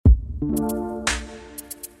Hello,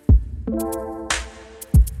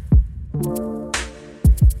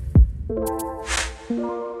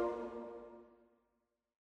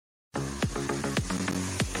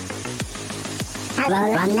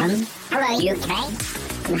 London. Hello, UK.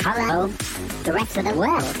 And hello, the rest of the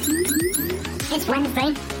world. It's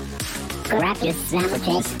Wednesday. Grab your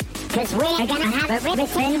sandwiches, because we're going to have a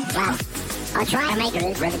riveting, well, I'll try to make it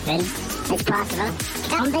as riveting as possible,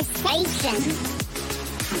 conversation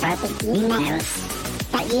about the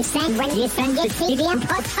emails that you send when you send your CV and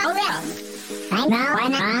portfolio. I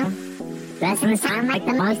know. Doesn't sound like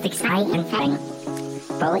the most exciting thing,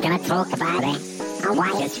 but we're going to talk about it and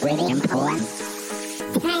why it's really important.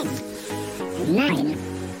 10, 9,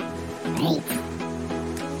 8.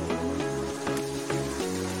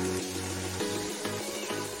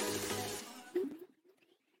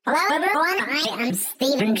 Hello everyone, I am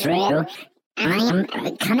Stephen Drew, and I am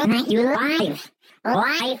coming at you live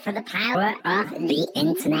for the power of the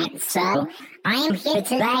internet. So, I am here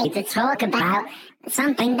today to talk about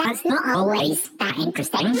something that's not always that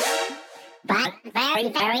interesting, but very,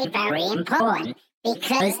 very, very important.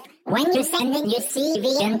 Because when you're sending your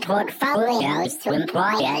CV and portfolios to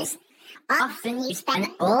employers, often you spend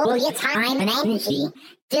all your time and energy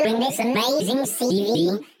doing this amazing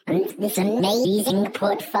CV and this amazing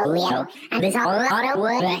portfolio. And there's a lot of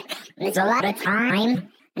work, and there's a lot of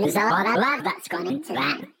time, and there's a lot of love that's gone into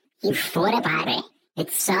that. You've thought about it.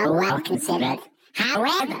 It's so well considered.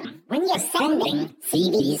 However, when you're sending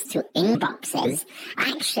CVs to inboxes,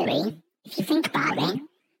 actually, if you think about it,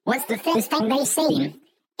 what's the first thing they see?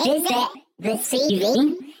 Is it the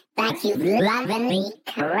CV that you've lovingly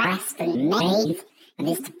caressed and made and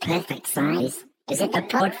is the perfect size? Is it the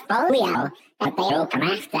portfolio that they all come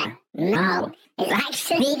after? No, it's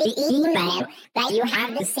actually the email that you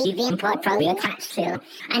have the CV and portfolio attached to.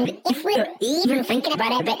 And if we're even thinking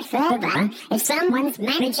about it a bit further, if someone's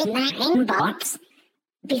managing that inbox,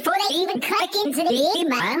 before they even click into the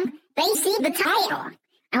email, they see the title.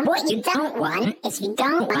 And what you don't want is you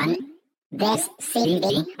don't want this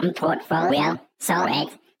CV and portfolio sorted.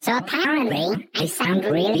 So apparently, I sound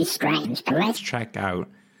really strange. But let's check out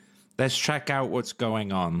what's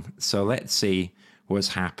going on. So let's see what's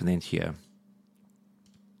happening here.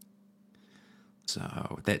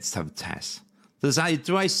 So let's have a test.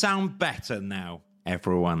 Do I sound better now,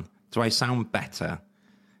 everyone? Do I sound better?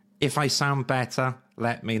 If I sound better,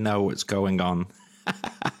 let me know what's going on.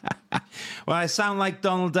 Well, I sound like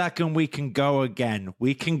Donald Duck and we can go again.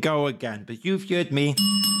 But you've heard me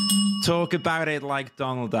talk about it like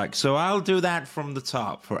Donald Duck. So I'll do that from the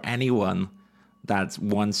top for anyone that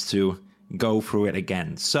wants to go through it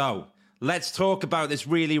again. So let's talk about this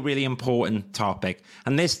really, really important topic.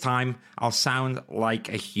 And this time I'll sound like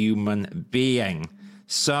a human being.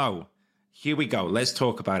 So here we go. Let's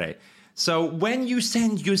talk about it. So when you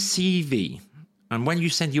send your CV and when you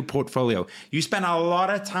send your portfolio, you spend a lot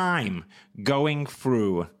of time going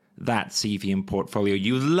through that CV and portfolio.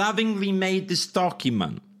 You lovingly made this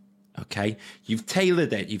document, okay? You've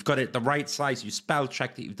tailored it. You've got it the right size. You spell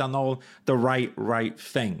checked it. You've done all the right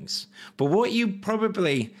things. But what you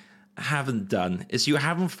probably haven't done is you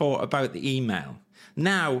haven't thought about the email.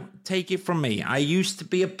 Now, take it from me. I used to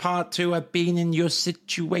be a part two. I've been in your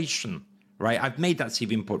situation, right? I've made that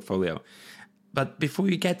CV and portfolio. But before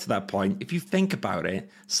you get to that point, if you think about it,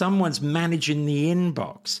 someone's managing the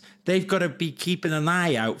inbox. They've got to be keeping an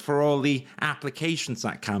eye out for all the applications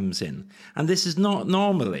that comes in. And this is not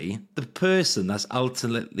normally the person that's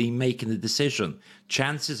ultimately making the decision.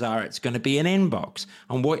 Chances are it's going to be an inbox.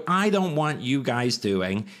 And what I don't want you guys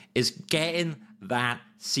doing is getting that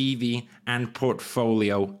CV and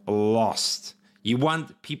portfolio lost. You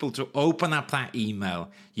want people to open up that email.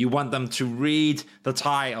 You want them to read the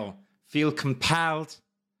title, feel compelled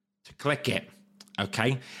to click it,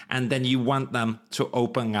 okay? And then you want them to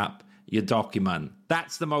open up your document.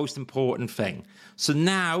 That's the most important thing. So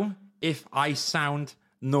now, if I sound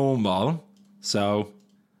normal, so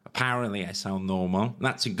apparently I sound normal,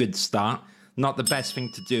 that's a good start. Not the best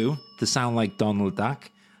thing to do, to sound like Donald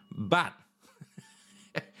Duck, but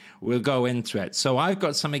we'll go into it. So I've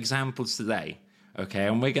got some examples today, okay?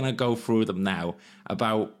 And we're gonna go through them now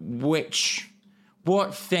about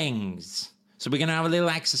what things, so we're going to have a little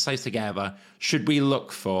exercise together, should we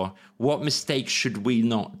look for? What mistakes should we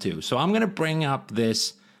not do? So I'm going to bring up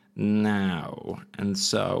this now. And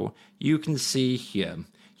so you can see here.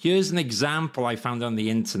 Here's an example I found on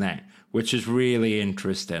the internet, which is really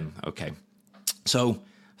interesting. Okay. So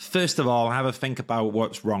first of all, have a think about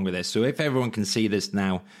what's wrong with this. So if everyone can see this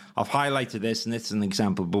now, I've highlighted this, and it's an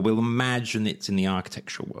example, but we'll imagine it's in the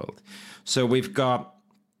architectural world. So we've got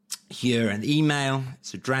here an email.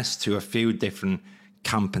 It's addressed to a few different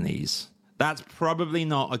companies. That's probably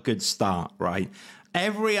not a good start, right?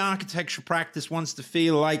 Every architecture practice wants to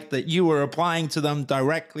feel like that you are applying to them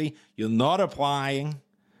directly. You're not applying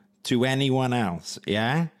to anyone else,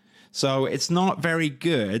 yeah? So it's not very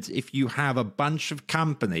good if you have a bunch of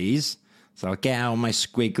companies. So I'll get out my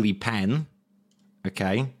squiggly pen,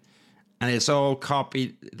 okay? And it's all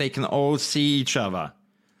copied. They can all see each other.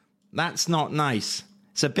 That's not nice.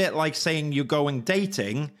 It's a bit like saying you're going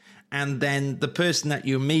dating and then the person that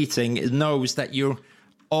you're meeting knows that you're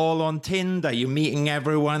all on Tinder. You're meeting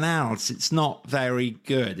everyone else. It's not very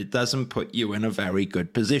good. It doesn't put you in a very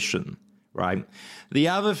good position, right? The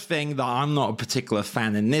other thing that I'm not a particular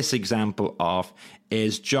fan in this example of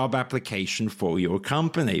is job application for your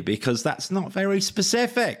company, because that's not very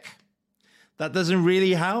specific. That doesn't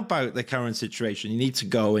really help out the current situation. You need to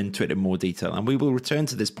go into it in more detail, and we will return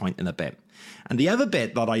to this point in a bit. And the other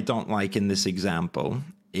bit that I don't like in this example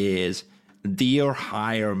is dear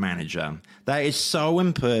hire manager. That is so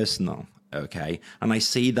impersonal, okay? And I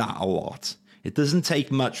see that a lot. It doesn't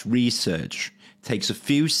take much research. It takes a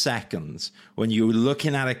few seconds when you're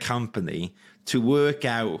looking at a company to work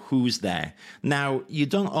out who's there. Now, you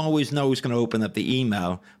don't always know who's going to open up the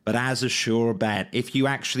email, but as a sure bet, if you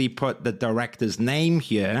actually put the director's name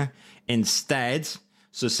here instead,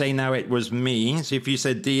 so say now it was me, so if you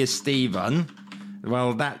said, Dear Stephen,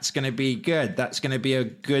 well, that's going to be good. That's going to be a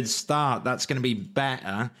good start. That's going to be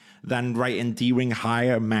better than writing Dear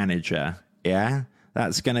hire manager, yeah?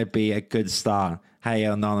 That's going to be a good start. Hey,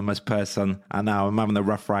 anonymous person, I know I'm having a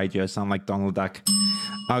rough ride here. I sound like Donald Duck.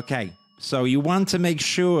 Okay. So you want to make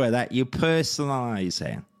sure that you personalize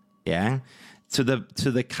it, yeah, to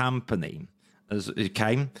the company,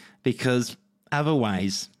 okay? Because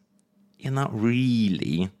otherwise, you're not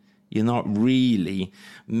really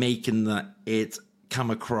making it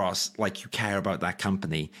come across like you care about that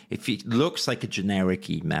company. If it looks like a generic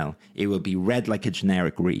email, it will be read like a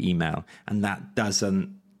generic email, and that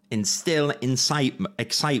doesn't instill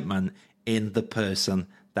excitement in the person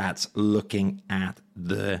that's looking at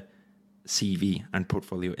the CV and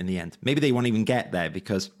portfolio in the end. Maybe they won't even get there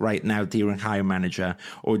because right now, dear hire manager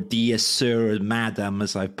or dear sir, madam,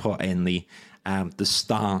 as I put in the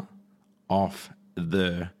start of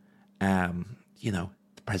the the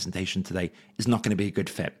presentation today, is not going to be a good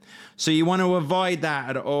fit. So you want to avoid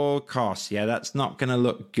that at all costs. Yeah, that's not going to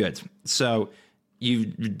look good. So you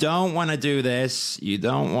don't want to do this. You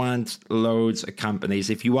don't want loads of companies.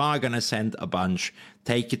 If you are going to send a bunch,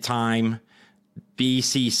 take your time.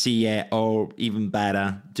 BCC it, or even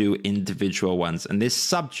better, do individual ones. And this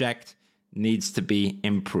subject needs to be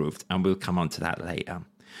improved, and we'll come on to that later.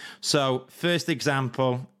 So first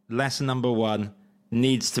example, lesson number 1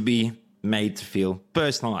 needs to be made to feel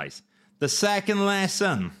personalized. The second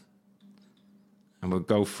lesson, and we'll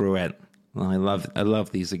go through it. I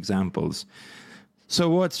love these examples. So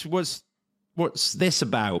what's this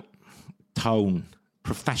about? Tone,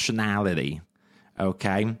 professionality,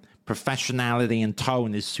 okay? Professionality and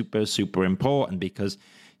tone is super, super important because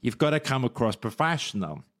you've got to come across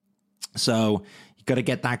professional. So you've got to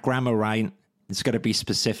get that grammar right. It's got to be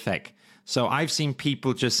specific. So I've seen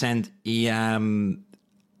people just send CVs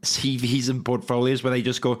and portfolios where they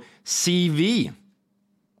just go CV.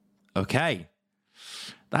 Okay.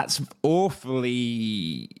 That's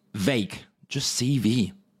awfully vague. Just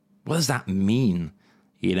CV. What does that mean?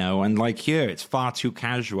 And like here, it's far too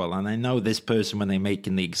casual. And I know this person, when they're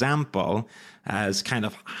making the example, has kind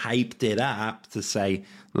of hyped it up to say,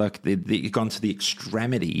 look, they've gone to the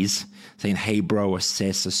extremities, saying, hey, bro, or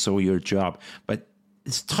sis, I saw your job. But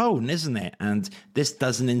it's tone, isn't it? And this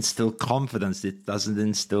doesn't instill confidence. It doesn't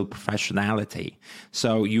instill professionality.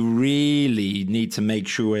 So you really need to make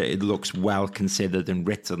sure it looks well considered and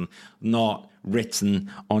written, not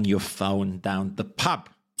written on your phone down the pub,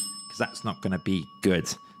 because that's not going to be good.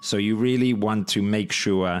 So you really want to make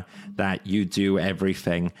sure that you do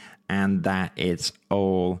everything and that it's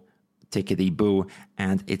all tickety-boo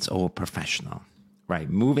and it's all professional. Right,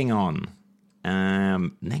 moving on.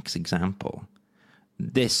 Next example.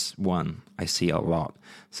 This one I see a lot.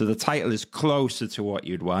 So the title is closer to what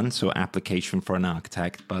you'd want, so application for an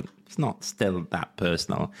architect, but it's not still that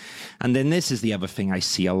personal. And then this is the other thing I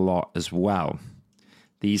see a lot as well.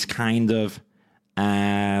 These kind of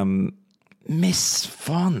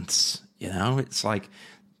misfonts, it's like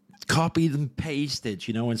copied and pasted,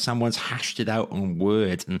 when someone's hashed it out on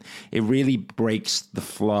Word, and it really breaks the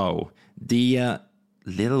flow. Dear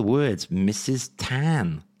little words, Mrs.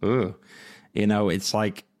 Tan. Ugh. It's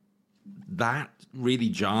like that really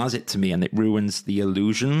jars it to me and it ruins the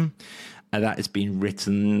illusion. that has been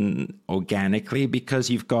written organically, because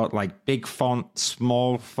you've got like big font,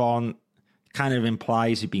 small font, kind of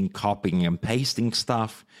implies you've been copying and pasting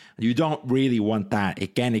stuff. You don't really want that.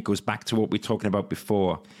 Again, it goes back to what we were talking about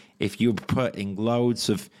before. If you're putting loads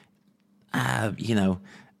of,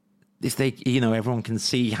 if they, everyone can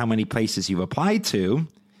see how many places you've applied to,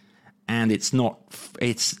 and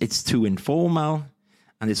it's too informal,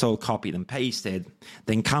 and it's all copied and pasted,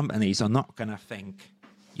 then companies are not going to think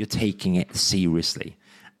you're taking it seriously.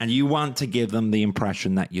 And you want to give them the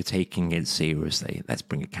impression that you're taking it seriously. Let's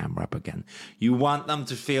bring a camera up again. You want them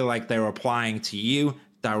to feel like they're applying to you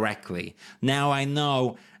directly. Now,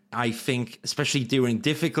 I think, especially during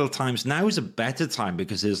difficult times, now is a better time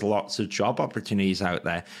because there's lots of job opportunities out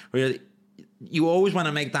there. Really, you always want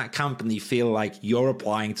to make that company feel like you're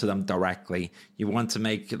applying to them directly. You want to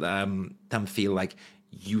make them feel like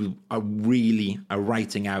you are really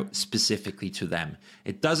writing out specifically to them.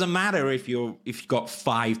 It doesn't matter if you've got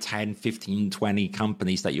 5, 10, 15, 20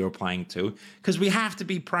 companies that you're applying to, because we have to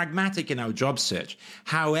be pragmatic in our job search.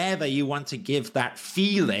 However, you want to give that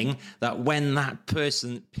feeling that when that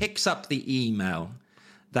person picks up the email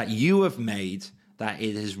that you have made, that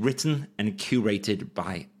it is written and curated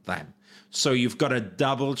by them. So you've got to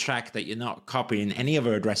double check that you're not copying any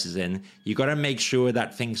other addresses in. You've got to make sure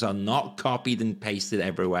that things are not copied and pasted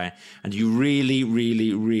everywhere. And you really,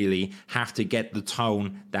 really, really have to get the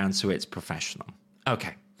tone down so it's professional.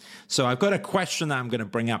 Okay. So I've got a question that I'm going to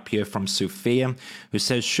bring up here from Sophia, who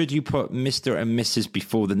says, should you put Mr. and Mrs.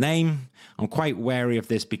 before the name? I'm quite wary of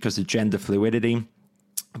this because of gender fluidity,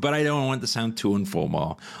 but I don't want to sound too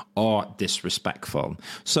informal or disrespectful.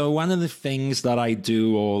 So one of the things that I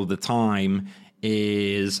do all the time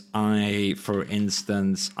is for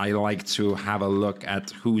instance, I like to have a look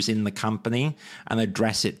at who's in the company and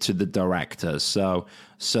address it to the director. So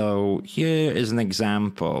here is an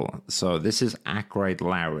example. So this is Ackroyd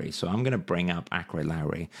Larry. So I'm going to bring up Ackroyd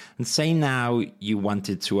Larry and say now you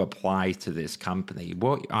wanted to apply to this company.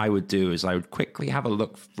 What I would do is I would quickly have a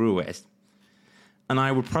look through it. And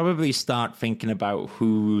I would probably start thinking about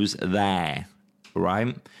who's there,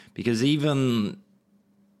 right? Because even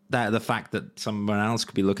the fact that someone else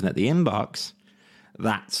could be looking at the inbox,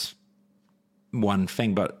 that's one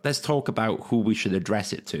thing. But let's talk about who we should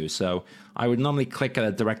address it to. So I would normally click at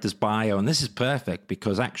a director's bio, and this is perfect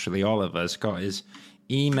because actually Oliver's got his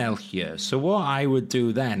email here. So what I would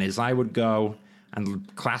do then is I would go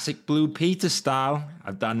and classic Blue Peter style.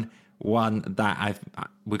 I've done one that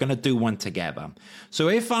we're going to do one together. So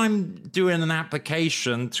if I'm doing an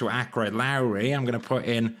application to Ackroyd Larry, I'm going to put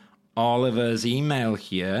in Oliver's email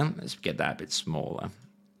here. Let's get that a bit smaller.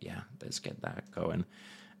 Yeah, let's get that going.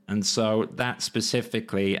 And so that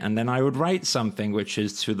specifically, and then I would write something which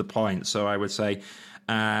is to the point. So I would say,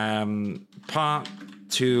 part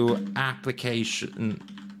 2 application,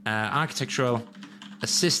 architectural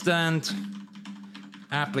assistant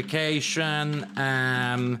application,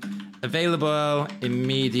 available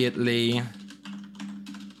immediately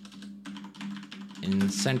in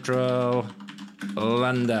central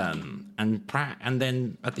London. And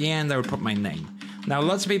then at the end, I would put my name. Now,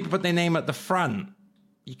 lots of people put their name at the front.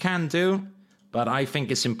 You can do, but I think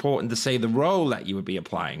it's important to say the role that you would be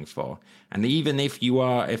applying for. And even if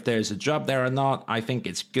there's a job there or not, I think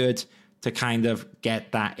it's good to kind of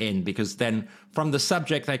get that in, because then from the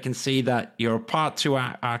subject, I can see that you're a part 2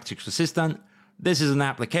 architectural assistant. This is an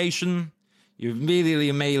application. You're immediately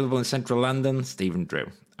available in central London, Stephen Drew.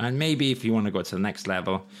 And maybe if you want to go to the next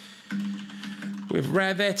level with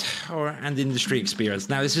Revit and industry experience.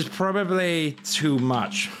 Now, this is probably too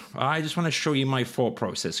much. I just want to show you my thought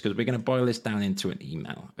process because we're going to boil this down into an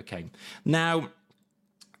email. Okay. Now,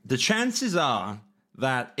 the chances are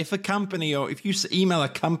that if you email a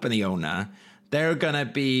company owner, they're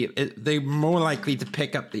more likely to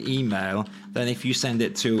pick up the email than if you send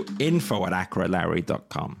it to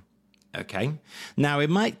info@ackroydlarry.com. Okay. Now, it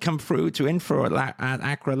might come through to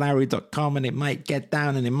info@ackroydlarry.com and it might get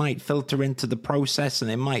down and it might filter into the process and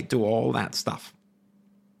it might do all that stuff.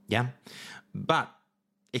 Yeah. But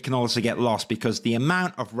it can also get lost because the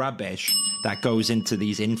amount of rubbish that goes into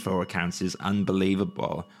these info accounts is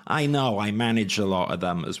unbelievable. I know, I manage a lot of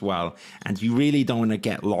them as well. And you really don't want to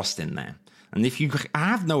get lost in there. And if you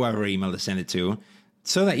have no other email to send it to,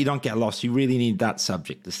 so that you don't get lost, you really need that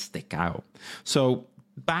subject to stick out. So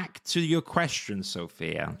back to your question,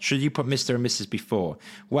 Sophia, should you put Mr. and Mrs. before?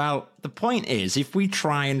 Well, the point is, if we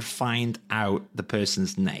try and find out the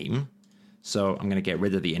person's name, so I'm going to get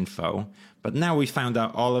rid of the info, but now we found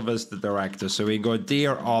out Oliver's the director. So we go,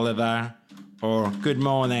 Dear Oliver, or Good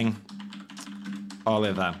morning,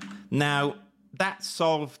 Oliver. Now, that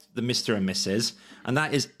solved the Mr. and Mrs., and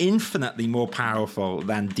that is infinitely more powerful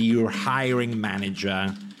than Dear Hiring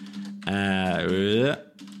Manager.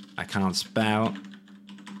 I can't spell.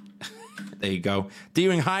 There you go.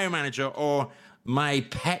 Dear Hiring Manager, or my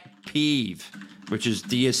pet peeve, which is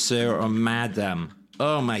Dear Sir or Madam.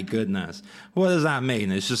 Oh my goodness. What does that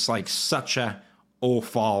mean? It's just like such a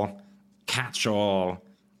awful catch-all.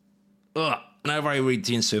 Ugh. Whenever I read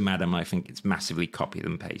Dear Sir, Madam, I think it's massively copied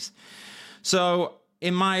and paste. So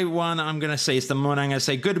in my one, I'm going to say it's the morning. I'm going to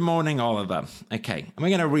say, good morning, Oliver. Okay. And we're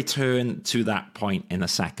going to return to that point in a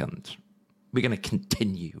second. We're going to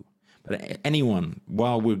continue. But anyone,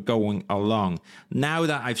 while we're going along, now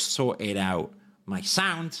that I've sorted out my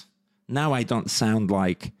sound, now I don't sound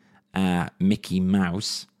like Mickey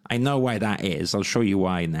Mouse. I know why that is. I'll show you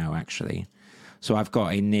why now, actually. So I've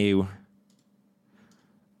got a new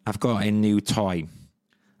toy.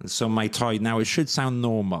 And so my toy now, it should sound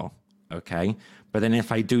normal, okay? But then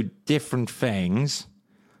if I do different things,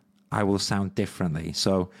 I will sound differently.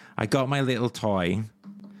 So I got my little toy,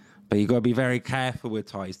 but you got to be very careful with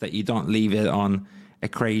toys that you don't leave it on a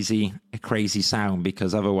crazy sound,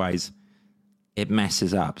 because otherwise it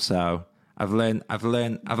messes up. So I've learned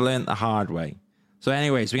the hard way. So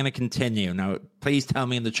anyways, we're going to continue. Now, please tell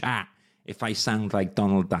me in the chat if I sound like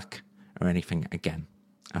Donald Duck or anything again.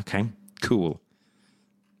 Okay, cool.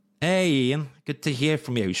 Hey, Ian, good to hear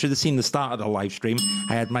from you. You should have seen the start of the live stream.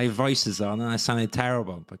 I had my voices on and I sounded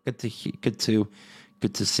terrible, but good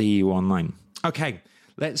to see you online. Okay,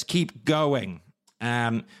 let's keep going.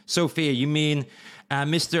 Sophia, you mean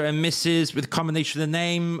Mr. and Mrs. with a combination of the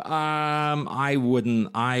name? I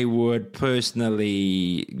wouldn't. I would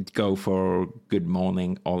personally go for good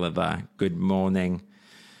morning, Oliver. Good morning,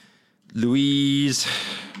 Louise.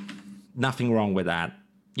 Nothing wrong with that.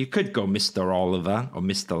 You could go Mr. Oliver or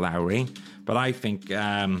Mr. Lowry, but I think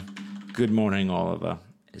good morning, Oliver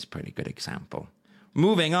is a pretty good example.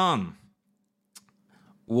 Moving on.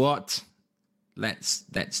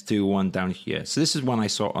 Let's do one down here. So this is one I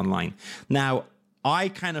saw online. Now, I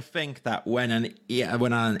kind of think that when an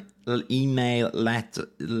email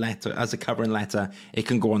letter as a covering letter, it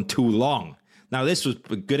can go on too long. Now, this was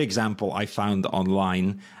a good example I found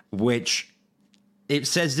online, which it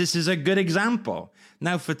says this is a good example.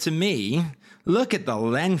 Now, to me, look at the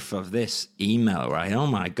length of this email, right? Oh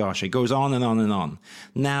my gosh, it goes on and on and on.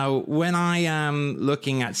 Now, when I am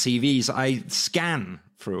looking at CVs, I scan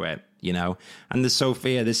through it, you know. And the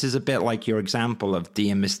Sophia, this is a bit like your example of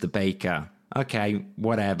Dear Mr. Baker. Okay,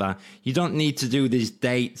 whatever. You don't need to do these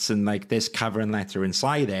dates and like this covering letter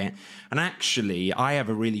inside it. And actually, I have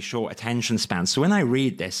a really short attention span. So when I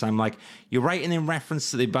read this, I'm like, you're writing in reference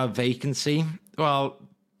to the above vacancy? Well,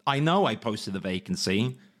 I know I posted the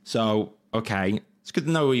vacancy. So, okay, it's good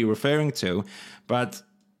to know who you're referring to. But,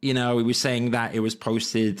 you know, he was saying that it was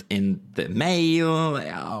posted in the mail.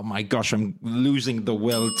 Oh my gosh, I'm losing the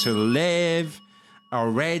will to live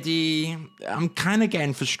already. I'm kind of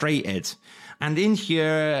getting frustrated. And in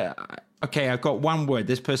here, okay, I've got one word.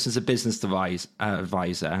 This person's a business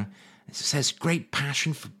advisor. It says, great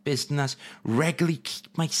passion for business, regularly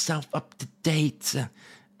keep myself up to date.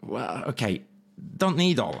 Well, okay, don't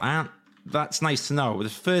need all that. That's nice to know. The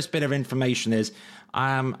first bit of information is,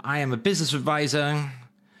 I am a business advisor.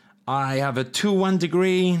 I have a 2-1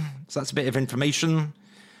 degree, so that's a bit of information.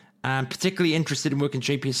 I'm particularly interested in working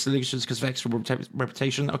JPS Solutions because of excellent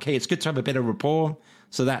reputation. Okay, it's good to have a bit of rapport,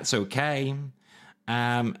 so that's okay.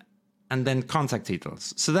 And then contact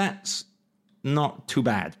details. So that's not too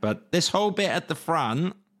bad. But this whole bit at the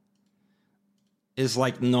front is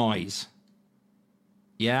like noise.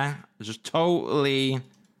 Yeah? It's just totally...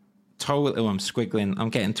 Oh, I'm squiggling. I'm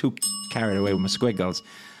getting too carried away with my squiggles.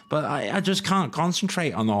 But I just can't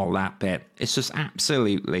concentrate on all that bit. It's just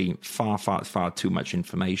absolutely far too much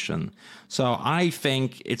information. So I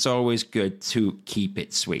think it's always good to keep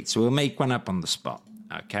it sweet. So we'll make one up on the spot,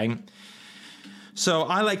 okay? So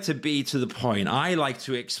I like to be to the point. I like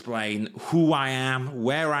to explain who I am,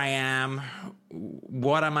 where I am,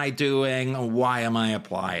 what am I doing, and why am I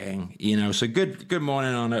applying? You know, so good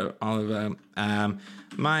morning, Oliver.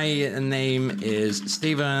 My name is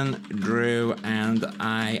Stephen Drew, and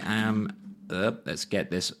I am... let's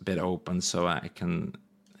get this bit open so I can...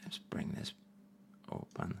 Let's bring this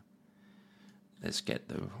open. Let's get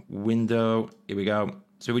the window. Here we go.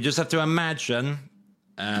 So we just have to imagine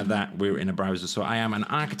that we're in a browser. So I am an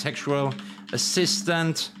architectural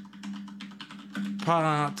assistant,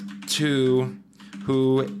 part 2,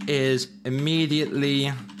 who is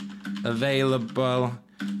immediately available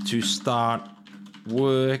to start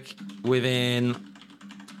work within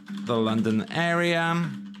the London area.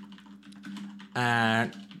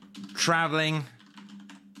 traveling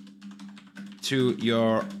to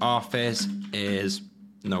your office is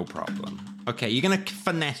no problem. Okay, you're going to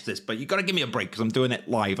finesse this, but you got to give me a break because I'm doing it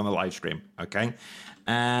live on the live stream, okay?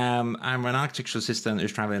 I'm an architectural assistant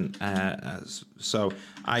who's traveling. So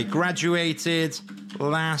I graduated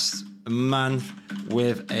last month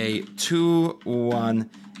with a 2-1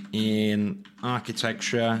 in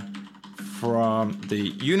architecture from the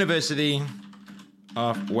University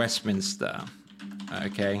of Westminster,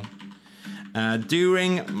 okay?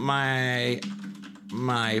 During my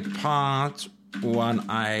part one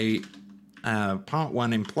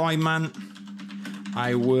employment,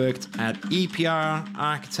 I worked at EPR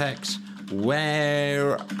Architects,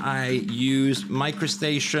 where I used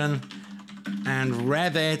MicroStation and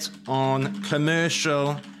Revit on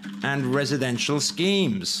commercial and residential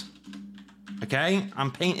schemes. Okay,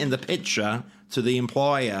 I'm painting the picture to the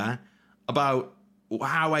employer about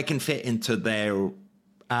how I can fit into their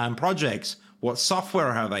projects. What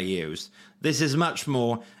software have I used? This is much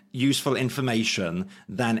more useful information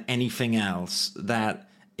than anything else that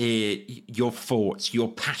your thoughts, your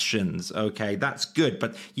passions, okay, that's good,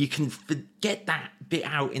 but you can get that bit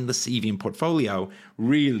out in the CV and portfolio.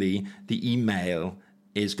 Really, the email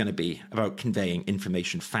is going to be about conveying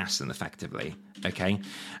information fast and effectively, okay?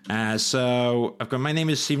 So I've got, my name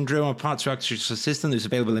is Stephen Drew. I'm a Part 2 architectural assistant who's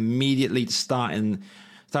available immediately to start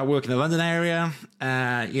working in the London area,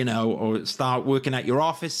 or start working at your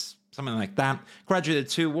office, something like that. Graduated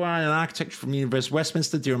 2-1 in architecture from University of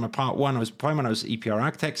Westminster. During my part 1, I was employment. I was EPR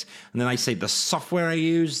Architects. And then I say the software I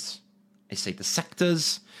used. I say the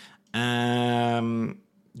sectors. And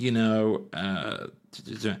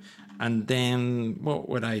then what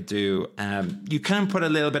would I do? You can put a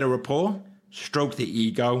little bit of rapport, stroke the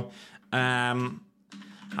ego. I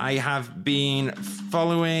have been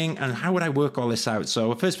following, and how would I work all this out?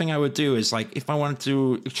 So the first thing I would do is, like, if I wanted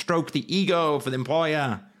to stroke the ego for the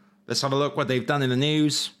employer, let's have a look what they've done in the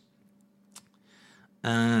news.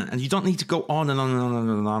 And you don't need to go on and on and on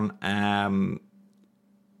and on.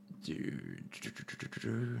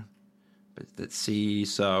 But let's see.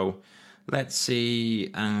 So let's see.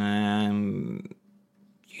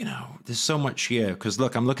 There's so much here. Because,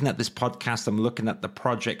 look, I'm looking at this podcast. I'm looking at the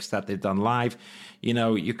projects that they've done live.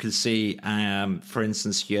 You can see, for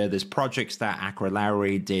instance, here, there's projects that Acro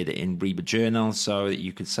Lowry did in Reba Journal. So that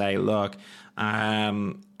you could say, look,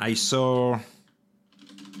 I saw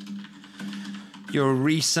your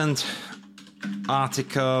recent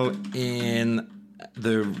article in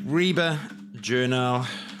the Reba Journal,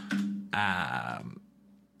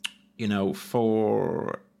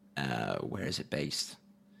 for, where is it based?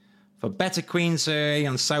 For Better Queensway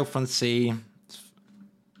on Southern-on-Sea,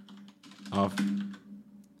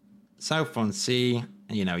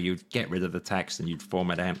 and you'd get rid of the text and you'd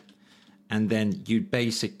format it, and then you'd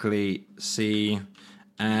basically see,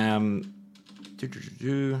 and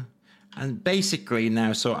basically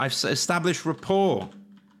now, so I've established rapport,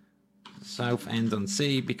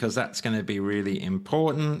 Southend-on-Sea, because that's going to be really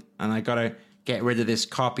important, and I got to get rid of this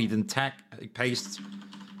copied and paste,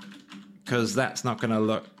 because that's not going to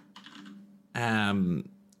look.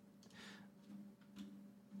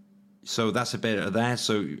 So that's a bit of that.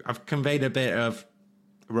 So I've conveyed a bit of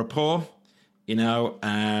rapport.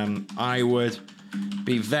 I would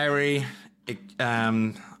be very.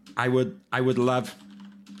 I would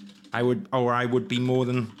be more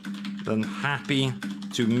than happy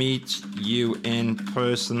to meet you in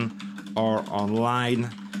person or online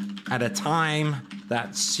at a time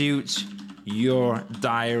that suits your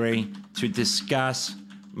diary to discuss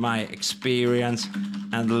my experience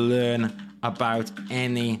and learn about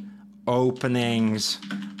any openings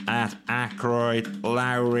at Ackroyd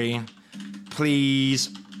Lowry. Please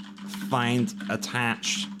find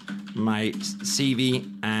attached my CV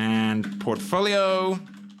and portfolio.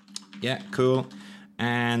 Yeah, cool.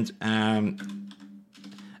 And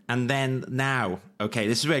then now, okay,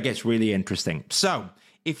 this is where it gets really interesting. So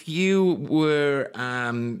if you were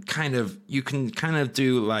you can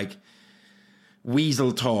do like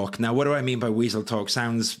weasel talk. Now, what do I mean by weasel talk?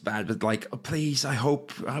 Sounds bad, but like, oh, please, I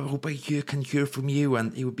hope I can hear from you,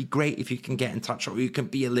 and it would be great if you can get in touch, or you can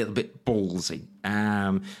be a little bit ballsy.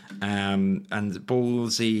 And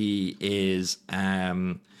ballsy is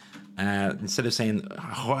instead of saying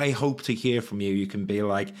I hope to hear from you, you can be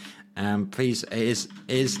like, please, is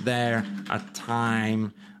there a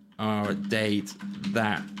time or a date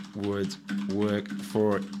that would work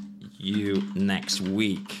for you next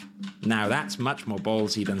week? Now, that's much more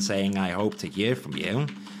ballsy than saying, I hope to hear from you.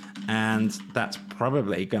 And that's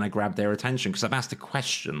probably going to grab their attention, because I've asked a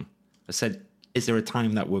question. I said, is there a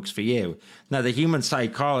time that works for you? Now, the human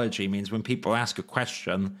psychology means when people ask a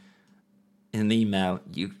question, in an email,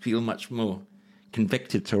 you feel much more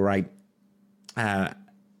convicted to write an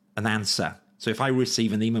answer. So if I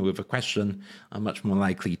receive an email with a question, I'm much more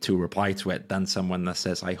likely to reply to it than someone that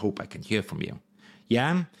says, I hope I can hear from you.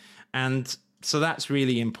 Yeah? And so that's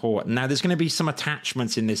really important. Now, there's going to be some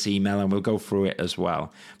attachments in this email, and we'll go through it as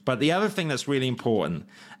well. But the other thing that's really important,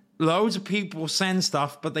 loads of people send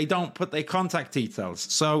stuff, but they don't put their contact details.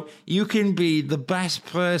 So you can be the best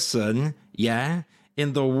person,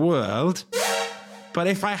 in the world, but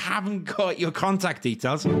if I haven't got your contact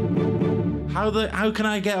details, how can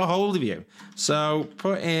I get a hold of you? So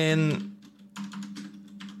put in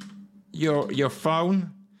your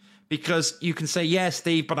phone, because you can say, yeah,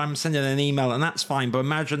 Steve, but I'm sending an email, and that's fine. But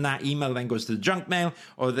imagine that email then goes to the junk mail,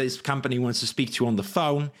 or this company wants to speak to you on the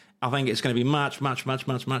phone. I think it's going to be much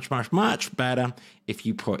better if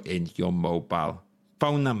you put in your mobile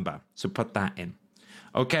phone number. So put that in.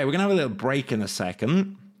 Okay, we're going to have a little break in a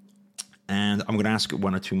second, and I'm going to ask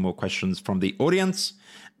one or two more questions from the audience.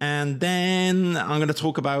 And then I'm going to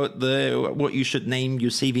talk about what you should name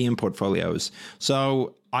your CV and portfolios.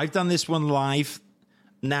 So I've done this one live.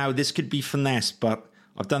 Now, this could be finesse, but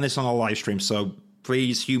I've done this on a live stream, so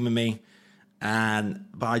please humor me. But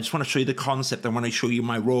I just want to show you the concept. I want to show you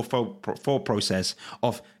my raw thought process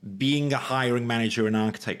of being a hiring manager in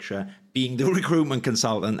architecture, being the recruitment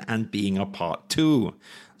consultant, and being a part two.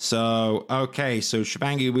 So, okay, so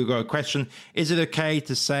Shivangi, we've got a question. Is it okay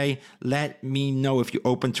to say, let me know if you're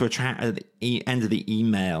open to a chat at the end of the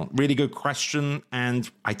email? Really good question, and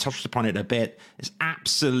I touched upon it a bit. It's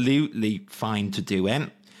absolutely fine to do it.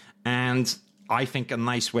 And I think a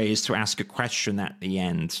nice way is to ask a question at the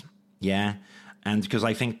end. Yeah. And because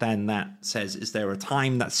I think then that says, is there a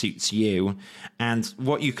time that suits you? And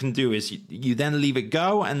what you can do is you then leave it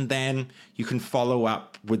go, and then you can follow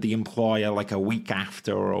up with the employer like a week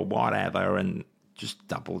after or whatever, and just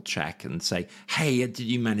double check and say, hey, did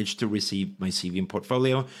you manage to receive my CV and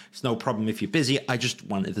portfolio? It's no problem if you're busy. I just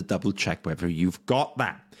wanted to double check whether you've got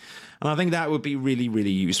that. And I think that would be really, really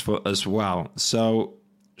useful as well. So,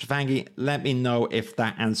 Shivangi, let me know if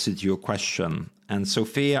that answered your question. And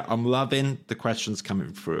Sophia, I'm loving the questions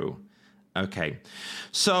coming through. Okay.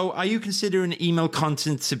 So are you considering email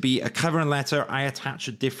content to be a cover letter? I attach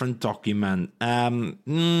a different document.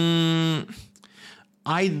 In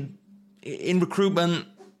recruitment,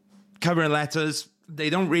 cover letters, they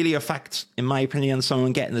don't really affect, in my opinion,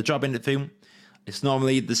 someone getting the job interview. It's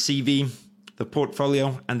normally the CV, the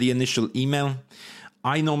portfolio, and the initial email.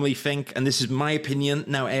 I normally think, and this is my opinion,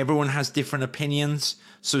 now everyone has different opinions.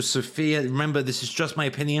 So Sophia, remember, this is just my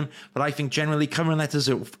opinion, but I think generally cover letters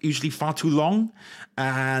are usually far too long,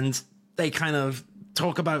 and they kind of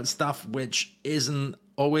talk about stuff which isn't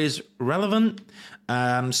always relevant.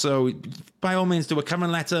 So by all means do a cover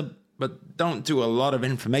letter, but don't do a lot of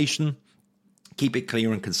information. Keep it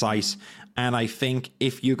clear and concise. And I think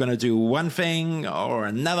if you're going to do one thing or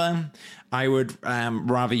another, I would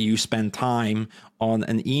rather you spend time on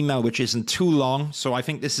an email which isn't too long. So I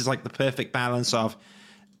think this is like the perfect balance of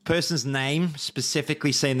person's name,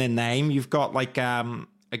 specifically saying their name. You've got like a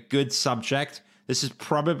good subject. This is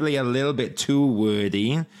probably a little bit too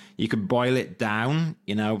wordy. You could boil it down,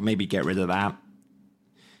 maybe get rid of that,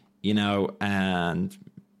 and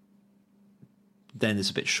then it's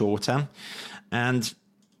a bit shorter. And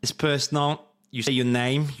it's personal. You say your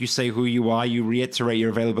name, you say who you are, you reiterate you're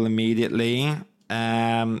available immediately.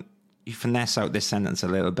 You finesse out this sentence a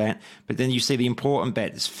little bit, but then you say the important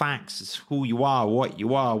bit. It's facts. It's who you are, what you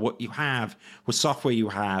have, what software you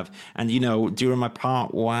have. And, during my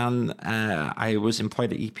part one, I was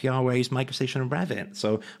employed at EPR, where I used MicroStation and Revit.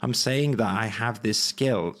 So I'm saying that I have this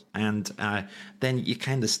skill, and then you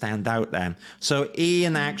kind of stand out there. So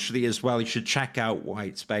Ian, actually, as well, you should check out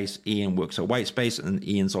Whitespace. Ian works at Whitespace, and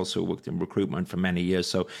Ian's also worked in recruitment for many years.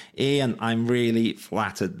 So Ian, I'm really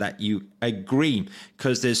flattered that you agree,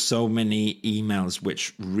 because there's so many emails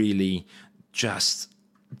which really just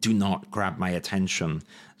do not grab my attention.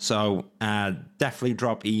 So definitely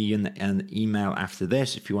drop Ian an email after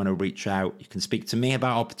this if you want to reach out. You can speak to me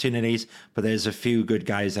about opportunities, but there's a few good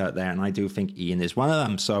guys out there, and I do think Ian is one of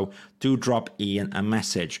them. So do drop Ian a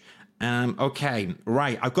message. Okay,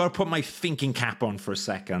 right. I've got to put my thinking cap on for a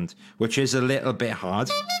second, which is a little bit hard.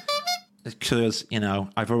 Because,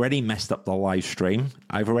 I've already messed up the live stream.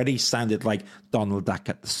 I've already sounded like Donald Duck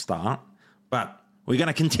at the start. But we're going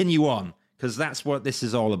to continue on, because that's what this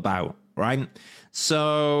is all about, right?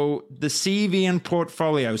 So the CV and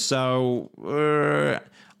portfolio. So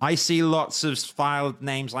I see lots of filed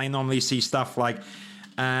names. I normally see stuff like,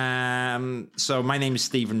 so my name is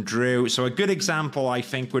Stephen Drew. So a good example, I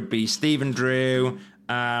think, would be Stephen Drew,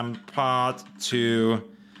 part 2,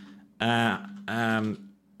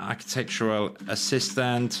 architectural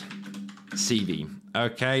assistant CV.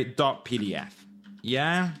 Okay, .pdf.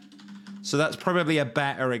 Yeah. So that's probably a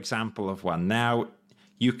better example of one. Now,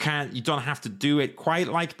 you don't have to do it quite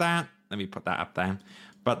like that. Let me put that up there.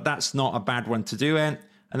 But that's not a bad one to do it.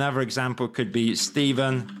 Another example could be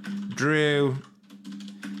Stephen Drew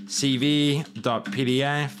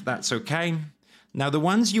CV.pdf. That's okay. Now, the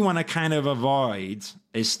ones you want to kind of avoid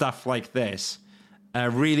is stuff like this.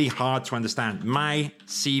 Really hard to understand. My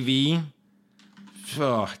CV,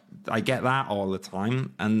 I get that all the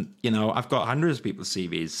time. And, I've got hundreds of people's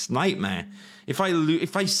CVs. It's a nightmare. If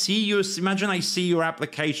I see you, imagine I see your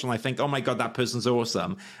application, I think, oh my God, that person's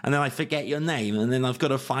awesome. And then I forget your name. And then I've got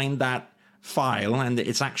to find that file. And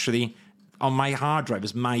it's actually on my hard drive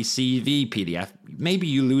as my CV PDF. Maybe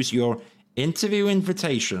you lose your interview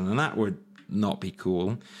invitation, and that would not be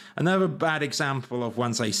cool. Another bad example of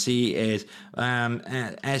ones I see is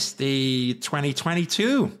SD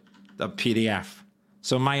 2022, the PDF.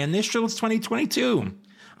 So my initials 2022.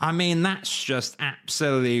 I mean, that's just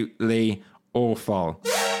absolutely awful.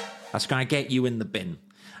 That's going to get you in the bin.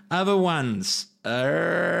 Other ones,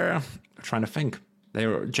 I'm trying to think.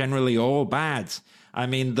 They're generally all bad. I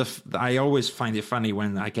mean, I always find it funny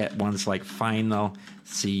when I get ones like final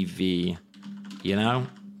CV,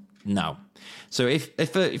 No. So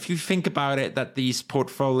if you think about it, that these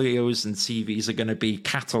portfolios and CVs are going to be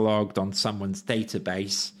catalogued on someone's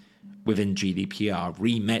database within GDPR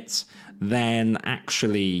remits, then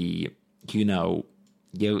actually,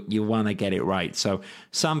 you want to get it right. So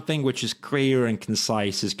something which is clear and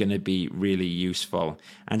concise is going to be really useful.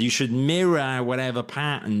 And you should mirror whatever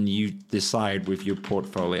pattern you decide with your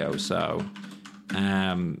portfolio. So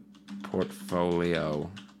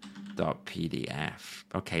portfolio.pdf.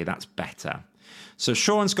 Okay, that's better. So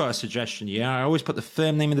Sean's got a suggestion. Yeah, I always put the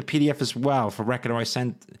firm name in the PDF as well for record who I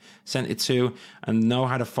sent it to and know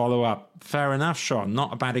how to follow up. Fair enough, Sean.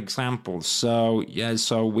 Not a bad example. So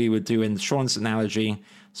so we would do in Sean's analogy.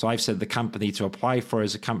 So I've said the company to apply for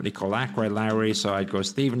is a company called Ackroyd Lowry. So I'd go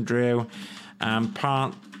Stephen Drew,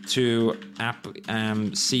 part to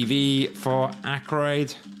CV for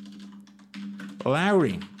Ackroyd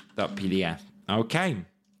Lowry.pdf. Okay.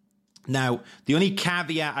 Now, the only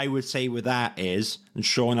caveat I would say with that is, and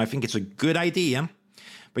Sean, I think it's a good idea,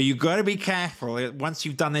 but you've got to be careful. Once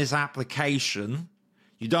you've done this application,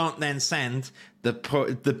 you don't then send the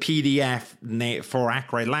PDF for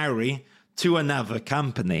Ackroyd Lowry to another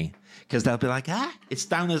company, because they'll be like, it's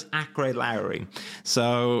down as Ackroyd Lowry.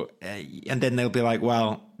 So, and then they'll be like,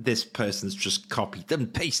 well, this person's just copied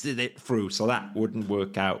and pasted it through, so that wouldn't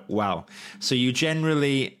work out well. So you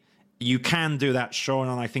can do that, Sean,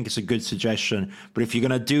 and I think it's a good suggestion. But if you're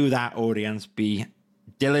going to do that, audience, be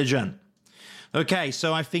diligent. Okay,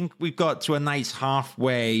 so I think we've got to a nice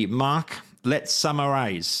halfway mark. Let's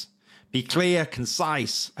summarize. Be clear,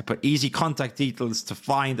 concise. I put easy contact details to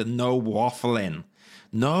find and no waffling.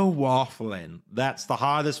 No waffling. That's the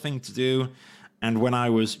hardest thing to do. And when I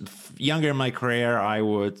was younger in my career, I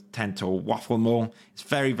would tend to waffle more. It's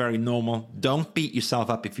very, very normal. Don't beat yourself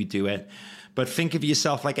up if you do it. But think of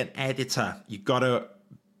yourself like an editor. You've got to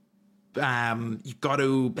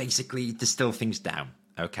basically distill things down.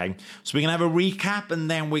 Okay, so we're gonna have a recap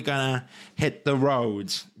and then we're gonna hit the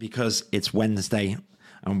road because it's Wednesday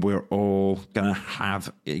and we're all gonna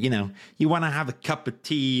have, you want to have a cup of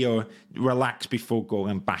tea or relax before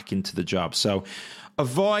going back into the job. So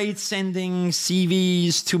avoid sending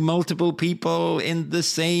CVs to multiple people in the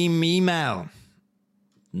same email.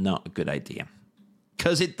 Not a good idea,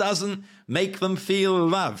 because it doesn't make them feel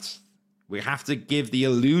loved. We have to give the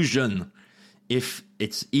illusion,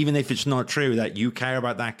 even if it's not true, that you care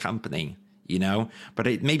about that company, But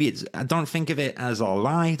I don't think of it as a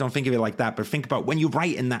lie. Don't think of it like that. But think about when you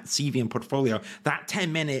write in that CV and portfolio, that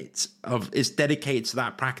 10 minutes is dedicated to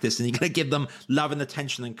that practice, and you're going to give them love and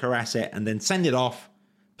attention and caress it, and then send it off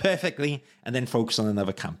perfectly, and then focus on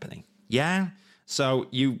another company. Yeah. So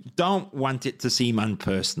you don't want it to seem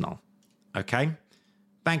unpersonal. Okay.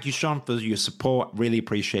 Thank you, Sean, for your support. Really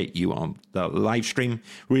appreciate you on the live stream.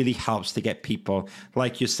 Really helps to get people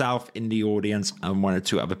like yourself in the audience and one or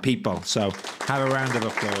two other people. So have a round of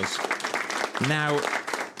applause. Now,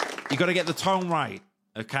 you got to get the tone right,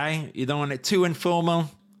 okay? You don't want it too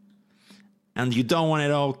informal, and you don't want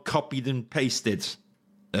it all copied and pasted,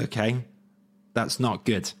 okay? That's not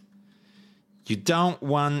good. You don't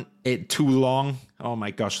want it too long. Oh,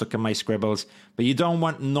 my gosh, look at my scribbles. But you don't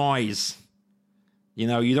want noise. You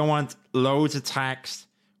don't want loads of text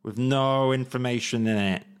with no information in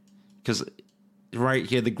it. Because right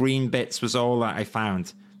here, the green bits was all that I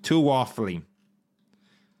found. Too waffly.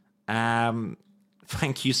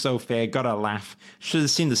 Thank you, Sophia. Got a laugh. Should have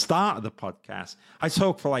seen the start of the podcast. I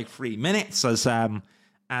talked for like 3 minutes as I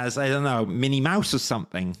don't know, Minnie Mouse or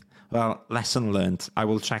something. Well, lesson learned. I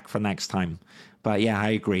will check for next time. But yeah,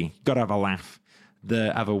 I agree. Got to have a laugh.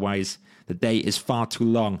 Otherwise, the day is far too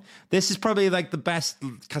long. This is probably like the best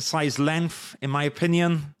size length, in my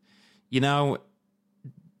opinion. You know,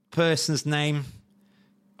 person's name,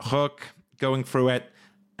 hook, going through it,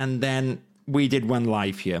 and then we did one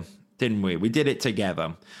live here, didn't we? We did it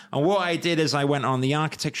together. And what I did is I went on the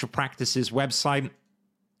Architecture Practices website.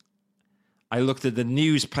 I looked at the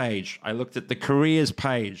news page. I looked at the careers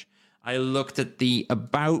page. I looked at the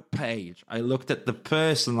about page. I looked at the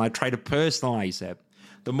person. I tried to personalize it.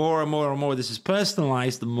 The more and more and more this is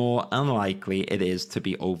personalized, the more unlikely it is to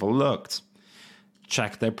be overlooked.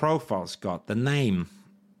 Check their profiles, got the name,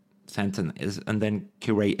 sentence, and then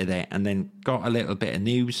curated it, and then got a little bit of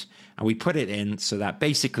news, and we put it in so that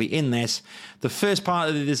basically in this, the first part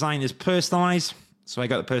of the design is personalized. So I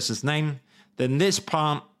got the person's name. Then this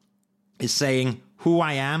part is saying who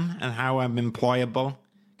I am and how I'm employable,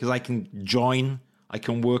 because I can join, I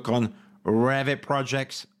can work on Revit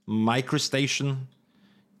projects, MicroStation.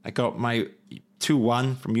 I got my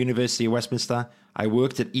 2-1 from University of Westminster. I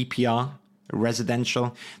worked at EPR,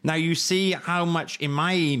 residential. Now you see how much in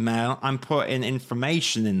my email I'm putting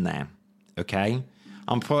information in there, okay?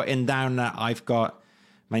 I'm putting down that I've got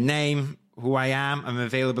my name, who I am, I'm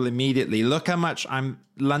available immediately. Look how much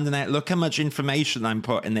look how much information I'm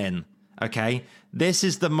putting in, okay? This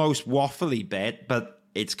is the most waffly bit, but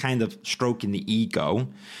it's kind of stroking the ego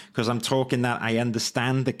because I'm talking that I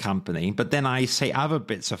understand the company, but then I say other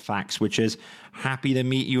bits of facts, which is happy to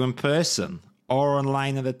meet you in person or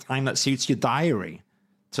online at a time that suits your diary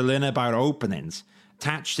to learn about openings.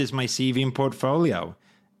 Attached is my CV and portfolio.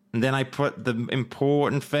 And then I put the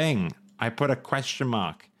important thing. I put a question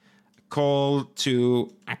mark, call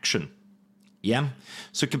to action. Yeah.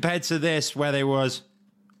 So compared to this, where there was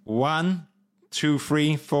 1, 2,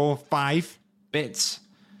 3, 4, 5 bits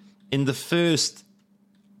in the first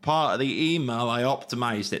part of the email, I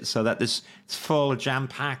optimized it so that it's full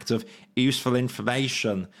jam-packed of useful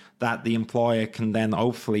information that the employer can then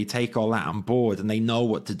hopefully take all that on board, and they know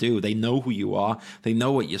what to do. They know who you are. They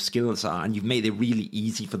know what your skills are, and you've made it really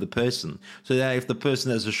easy for the person. So that if the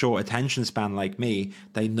person has a short attention span like me,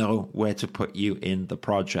 they know where to put you in the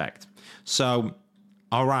project. So,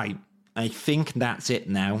 all right. I think that's it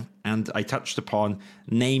now. And I touched upon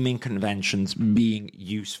naming conventions being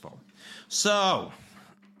useful. So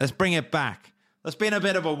let's bring it back. It's been a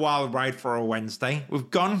bit of a wild ride for a Wednesday.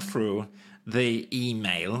 We've gone through the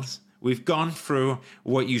emails. We've gone through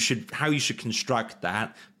how you should construct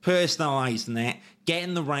that, personalizing it,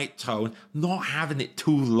 getting the right tone, not having it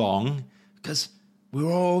too long, because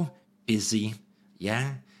we're all busy.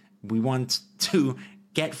 Yeah. We want to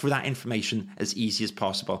get through that information as easy as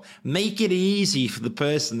possible. Make it easy for the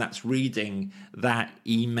person that's reading that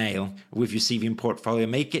email with your CV and portfolio.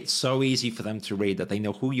 Make it so easy for them to read that they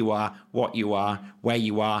know who you are, what you are, where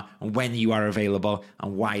you are, and when you are available,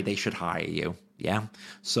 and why they should hire you. Yeah.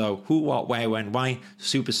 So who, what, where, when, why,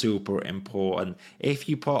 super, super important. If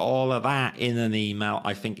you put all of that in an email,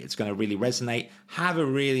 I think it's going to really resonate. Have a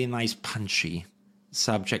really nice punchy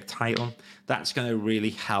subject title. That's going to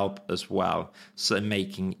really help as well, so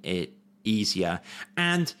making it easier.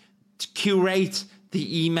 And to curate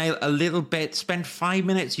the email a little bit, spend 5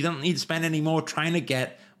 minutes. You don't need to spend any more trying to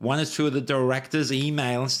get 1 or 2 of the directors'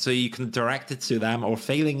 emails so you can direct it to them, or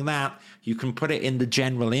failing that, you can put it in the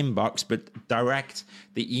general inbox, but direct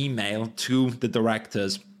the email to the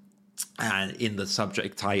directors in the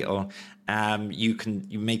subject title. You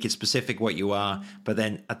make it specific what you are, but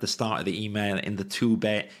then at the start of the email in the to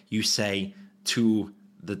bit, you say to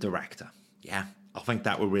the director. Yeah, I think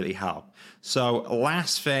that will really help. So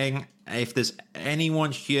last thing, if there's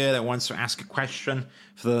anyone here that wants to ask a question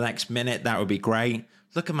for the next minute, that would be great.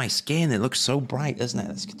 Look at my skin. It looks so bright, doesn't it?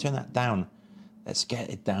 Let's turn that down. Let's get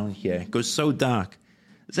it down here. It goes so dark.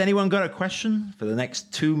 Has anyone got a question for the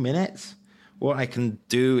next 2 minutes? What I can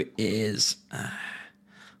do is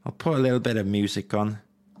I'll put a little bit of music on.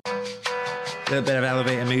 A little bit of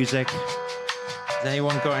elevator music. Has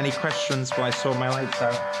anyone got any questions while I sort my lights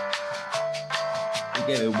out? I'll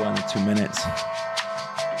give it 1 or 2 minutes.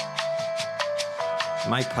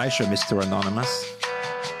 My pleasure, Mr. Anonymous.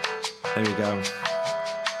 There we go.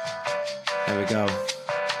 There we go.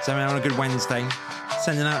 So on a good Wednesday.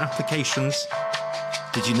 Sending out applications.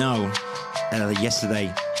 Did you know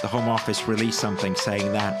yesterday the Home Office released something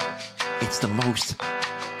saying that it's the most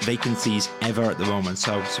vacancies ever at the moment.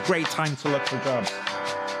 So it's a great time to look for jobs.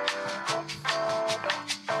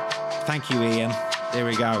 Thank you, Ian. There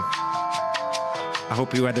we go. I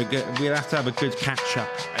hope you had a good... We'll have to have a good catch-up.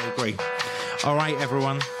 I agree. All right,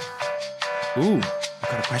 everyone. Ooh, I've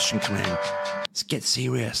got a question coming in. Let's get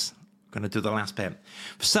serious. I'm going to do the last bit.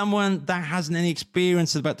 For someone that hasn't any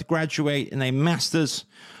experience about to graduate in a master's,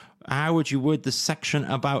 how would you word the section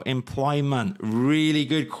about employment? Really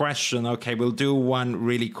good question. Okay, we'll do one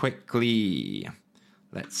really quickly.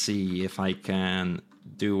 Let's see if I can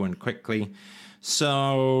do one quickly.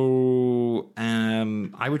 So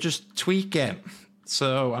I would just tweak it.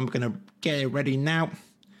 So I'm going to get it ready now.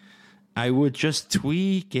 I would just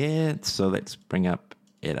tweak it. So let's bring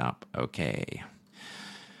it up. Okay.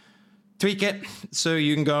 Tweak it. So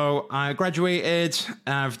you can go, I graduated,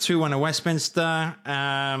 I have 2-1 at Westminster.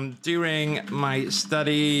 During my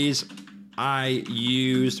studies, I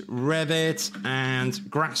used Revit and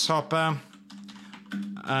Grasshopper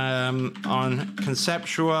on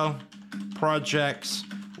conceptual projects,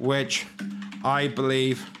 which I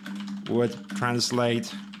believe would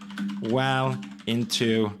translate well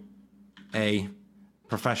into a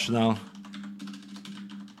professional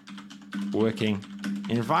working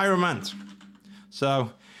environment.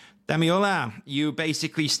 So, Demiola, you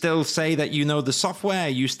basically still say that you know the software,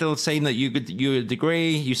 you still say that your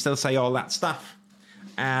degree, you still say all that stuff.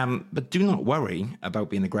 But do not worry about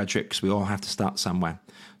being a graduate, because we all have to start somewhere.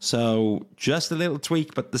 So just a little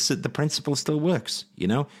tweak, but the principle still works. You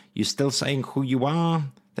know, you're still saying who you are,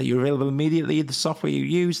 that you're available immediately, the software you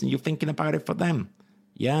use, and you're thinking about it for them.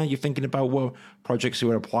 Yeah, you're thinking about what projects you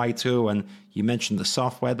would apply to, and you mentioned the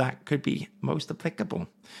software that could be most applicable.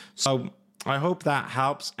 So I hope that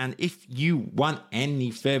helps. And if you want any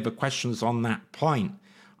further questions on that point,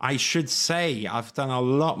 I should say I've done a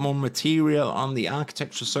lot more material on the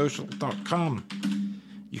architecturesocial.com.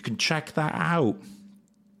 You can check that out.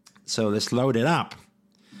 So let's load it up.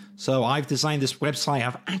 So I've designed this website.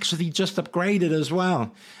 I've actually just upgraded as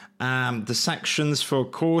well. The sections for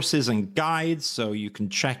courses and guides, so you can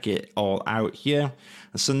check it all out here.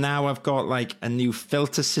 And so now I've got like a new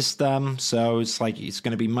filter system, so it's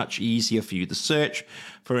going to be much easier for you to search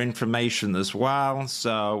for information as well.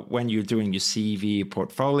 So when you're doing your CV,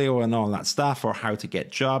 portfolio and all that stuff, or how to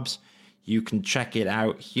get jobs, you can check it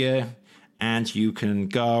out here, and you can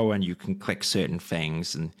go and you can click certain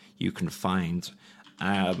things, and you can find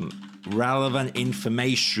relevant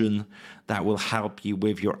information that will help you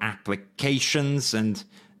with your applications and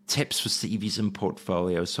tips for CVs and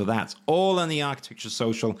portfolios. So that's all on the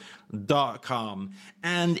architecturesocial.com.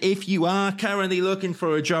 And if you are currently looking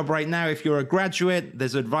for a job right now, if you're a graduate,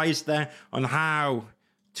 there's advice there on how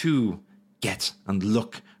to get and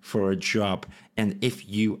look for a job. And if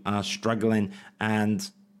you are struggling, and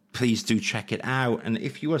please do check it out. And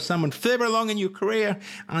if you are someone further along in your career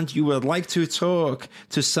and you would like to talk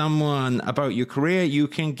to someone about your career, you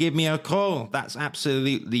can give me a call. That's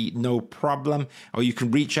absolutely no problem. Or you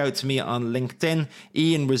can reach out to me on LinkedIn.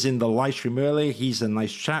 Ian was in the live stream earlier. He's a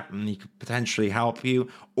nice chap and he could potentially help you.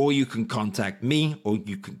 Or you can contact me, or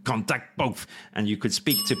you can contact both, and you could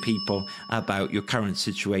speak to people about your current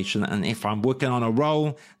situation. And if I'm working on a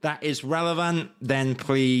role that is relevant, then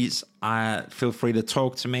please feel free to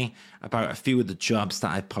talk to me about a few of the jobs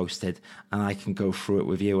that I posted, and I can go through it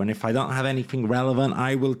with you. And if I don't have anything relevant,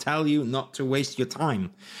 I will tell you not to waste your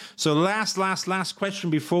time. So last question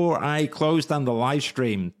before I close down the live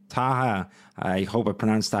stream. Taha, I hope I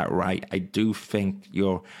pronounced that right. I do think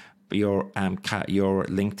your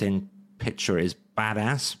LinkedIn picture is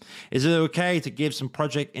badass. Is it okay to give some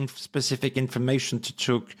project-specific information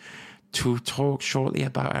to talk shortly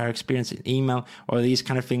about our experience in email, or these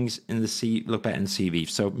kind of things in the look better in CV?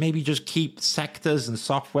 So maybe just keep sectors and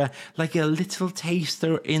software like a little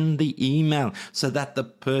taster in the email, so that the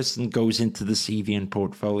person goes into the CV and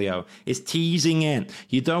portfolio. It's teasing it.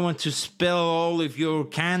 You don't want to spill all of your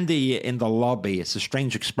candy in the lobby. It's a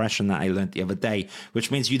strange expression that I learned the other day,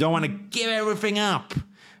 which means you don't want to give everything up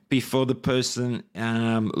before the person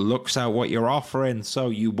looks at what you're offering. So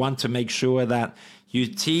you want to make sure that you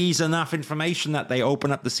tease enough information that they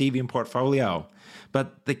open up the CV and portfolio.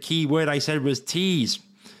 But the key word I said was tease.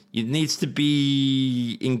 It needs to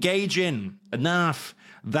be engaging enough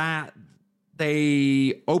that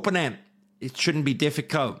they open it. It shouldn't be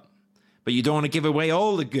difficult. But you don't want to give away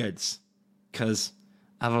all the goods, because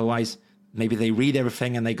otherwise maybe they read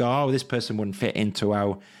everything and they go, oh, this person wouldn't fit into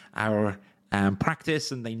our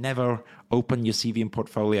practice, and they never open your CV and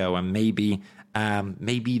portfolio. And maybe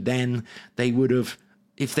then they would have,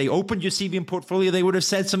 if they opened your CV and portfolio, they would have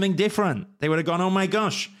said something different. They would have gone, oh my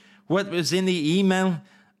gosh, what was in the email?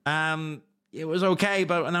 It was okay,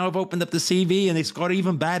 but now I've opened up the CV and it's got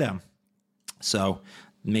even better. So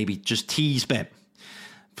maybe just tease bit.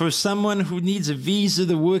 For someone who needs a visa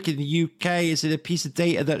to work in the UK, is it a piece of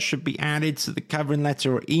data that should be added to the covering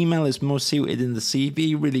letter or email? Is more suited in the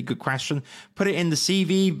CV? Really good question. Put it in the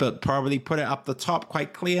CV, but probably put it up the top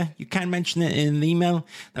quite clear. You can mention it in an email.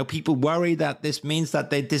 Now, people worry that this means that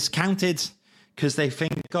they're discounted because they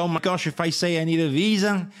think, oh my gosh, if I say I need a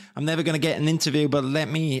visa, I'm never going to get an interview. But let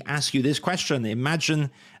me ask you this question. Imagine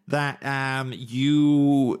that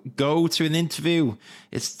you go to an interview.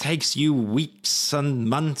 It takes you weeks and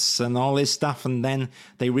months and all this stuff, and then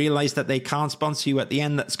they realize that they can't sponsor you at the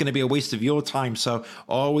end. That's going to be a waste of your time. So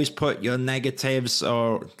always put your negatives,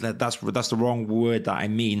 or that's the wrong word that I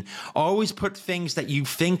mean. Always put things that you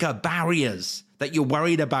think are barriers, that you're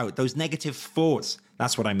worried about, those negative thoughts.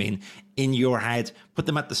 That's what I mean. In your head, put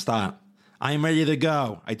them at the start. I am ready to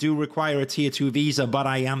go. I do require a tier 2 visa, but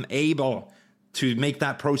I am able to make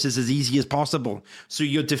that process as easy as possible. So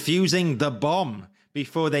you're diffusing the bomb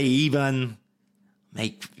before they even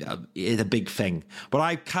make it a big thing. But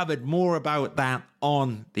I've covered more about that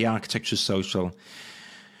on the Architecture Social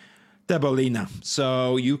Debolina.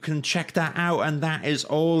 So you can check that out, and that is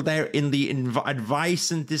all there in the advice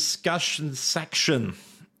and discussion section,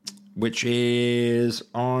 which is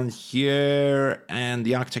on here and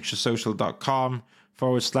the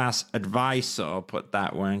architecturesocial.com/advice. So I'll put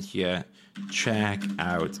that one here. Check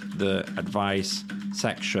out the advice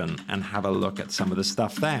section and have a look at some of the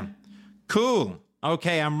stuff there. Cool.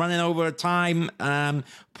 Okay, I'm running over time.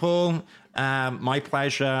 Paul, my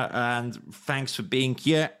pleasure, and thanks for being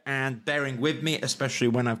here and bearing with me, especially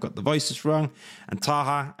when I've got the voices wrong. And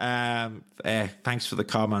Taha, thanks for the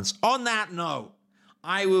comments. On that note,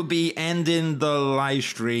 I will be ending the live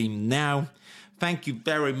stream now. Thank you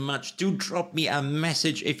very much. Do drop me a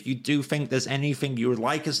message if you do think there's anything you would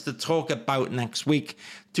like us to talk about next week.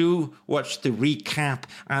 Do watch the recap.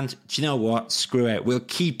 And do you know what? Screw it. We'll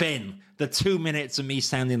keep in the 2 minutes of me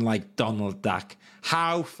sounding like Donald Duck.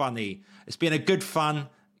 How funny. It's been a good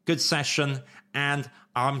session. And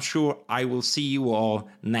I'm sure I will see you all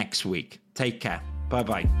next week. Take care.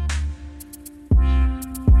 Bye-bye.